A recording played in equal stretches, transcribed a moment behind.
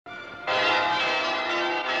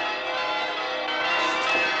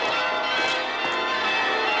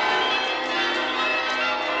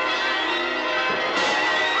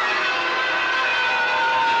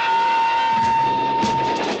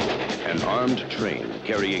train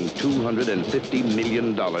carrying $250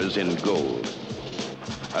 million in gold.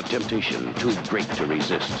 A temptation too great to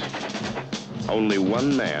resist. Only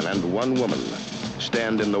one man and one woman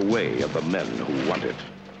stand in the way of the men who want it.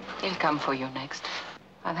 He'll come for you next.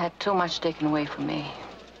 I've had too much taken away from me.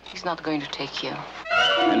 He's not going to take you.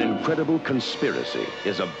 An incredible conspiracy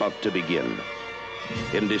is about to begin.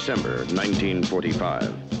 In December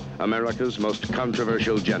 1945, America's most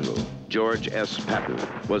controversial general, George S. Patton,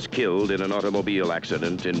 was killed in an automobile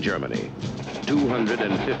accident in Germany.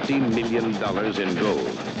 $250 million in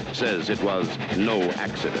gold says it was no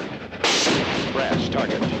accident. Brass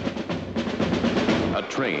target. A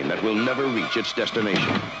train that will never reach its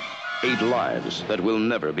destination. 8 lives that will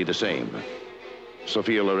never be the same.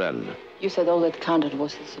 Sophia Loren. You said all that counted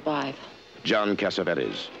was to survive. John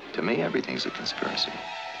Cassavetes. To me, everything's a conspiracy.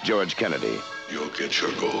 George Kennedy. You'll get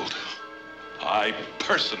your gold. I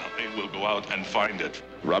personally will go out and find it.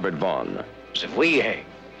 Robert Vaughn. If we hang,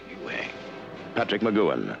 you hang. Patrick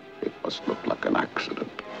McGowan. It must look like an accident.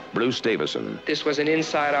 Bruce Davison. This was an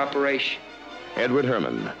inside operation. Edward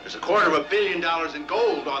Herman. There's $250 million in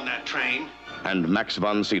gold on that train. And Max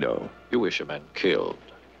von Sydow. You wish a man killed.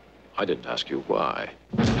 I didn't ask you why.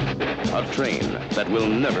 A train that will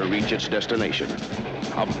never reach its destination.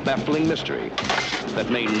 A baffling mystery that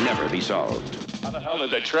may never be solved. How the hell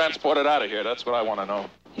did they transport it out of here? That's what I want to know.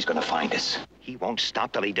 He's gonna find us. He won't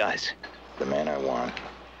stop till he does. The man I want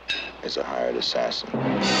is a hired assassin.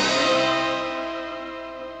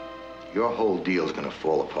 Your whole deal's gonna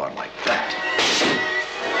fall apart like that.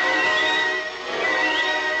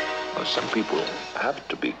 Well, some people have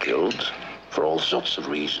to be killed for all sorts of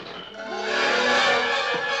reasons.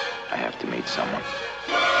 I have to meet someone.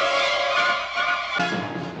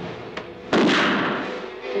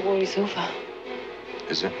 The war is over.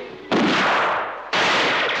 Is it?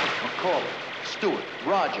 McCauley, Stewart,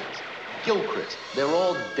 Rogers, Gilchrist, they're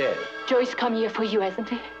all dead. Joyce come here for you, hasn't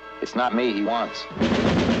he? It's not me he wants.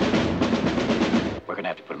 We're gonna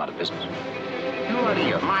have to put him out of business. You're out of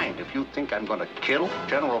your mind if you think I'm gonna kill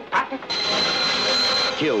General Patton.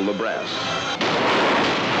 Kill the brass.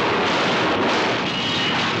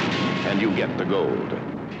 And you get the gold.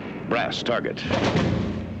 Brass target.